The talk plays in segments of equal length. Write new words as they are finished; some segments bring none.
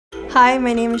Hi,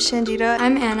 my name is Shanjita.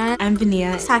 I'm Anna. I'm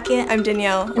Vania. Sakia. I'm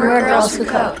Danielle. We're Girls Who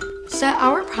Code. So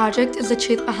our project is The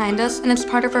Truth Behind Us, and it's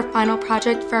part of our final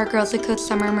project for our Girls Who Code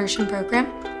Summer Immersion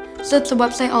Program. So it's a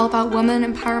website all about women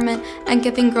empowerment and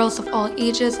giving girls of all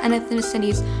ages and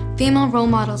ethnicities female role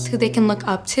models who they can look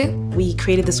up to. We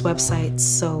created this website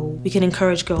so we can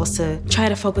encourage girls to try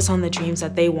to focus on the dreams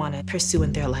that they want to pursue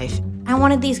in their life. I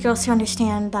wanted these girls to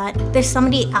understand that there's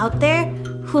somebody out there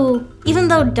who, even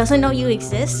though doesn't know you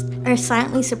exist, are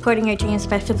silently supporting your dreams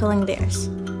by fulfilling theirs.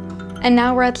 And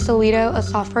now we're at Solido, a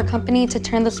software company, to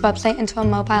turn this website into a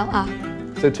mobile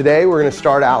app. So today we're going to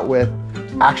start out with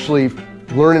actually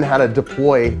learning how to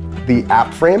deploy the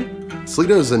app frame.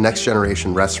 Solido is a next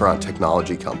generation restaurant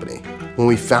technology company. When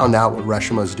we found out what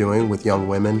Reshma was doing with young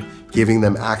women, giving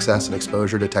them access and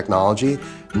exposure to technology,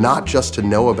 not just to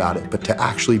know about it, but to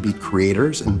actually be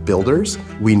creators and builders,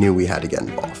 we knew we had to get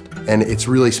involved. And it's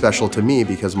really special to me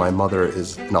because my mother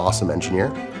is an awesome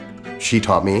engineer. She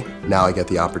taught me, now I get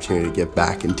the opportunity to give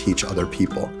back and teach other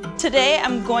people. Today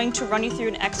I'm going to run you through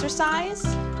an exercise.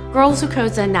 Girls Who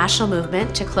Code is a national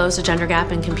movement to close the gender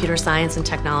gap in computer science and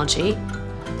technology.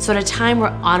 So at a time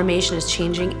where automation is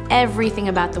changing everything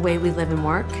about the way we live and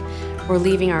work, we're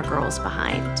leaving our girls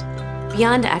behind.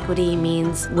 Beyond equity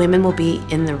means women will be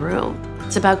in the room.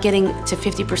 It's about getting to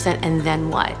 50% and then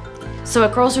what? So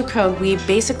at Girls Who Code, we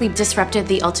basically disrupted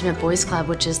the ultimate boys club,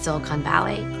 which is Silicon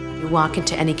Valley. You walk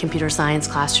into any computer science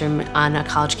classroom on a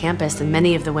college campus, and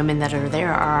many of the women that are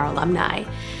there are our alumni.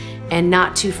 And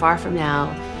not too far from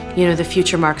now, you know, the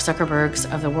future Mark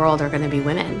Zuckerbergs of the world are going to be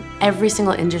women. Every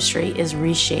single industry is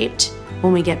reshaped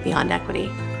when we get beyond equity.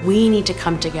 We need to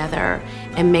come together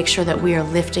and make sure that we are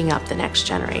lifting up the next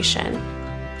generation.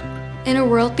 In a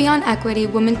world beyond equity,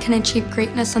 women can achieve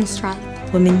greatness and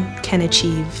strength. Women can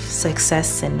achieve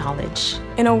success and knowledge.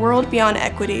 In a world beyond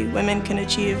equity, women can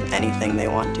achieve anything they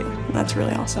want to. And that's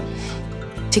really awesome.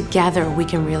 Together, we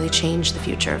can really change the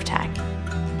future of tech.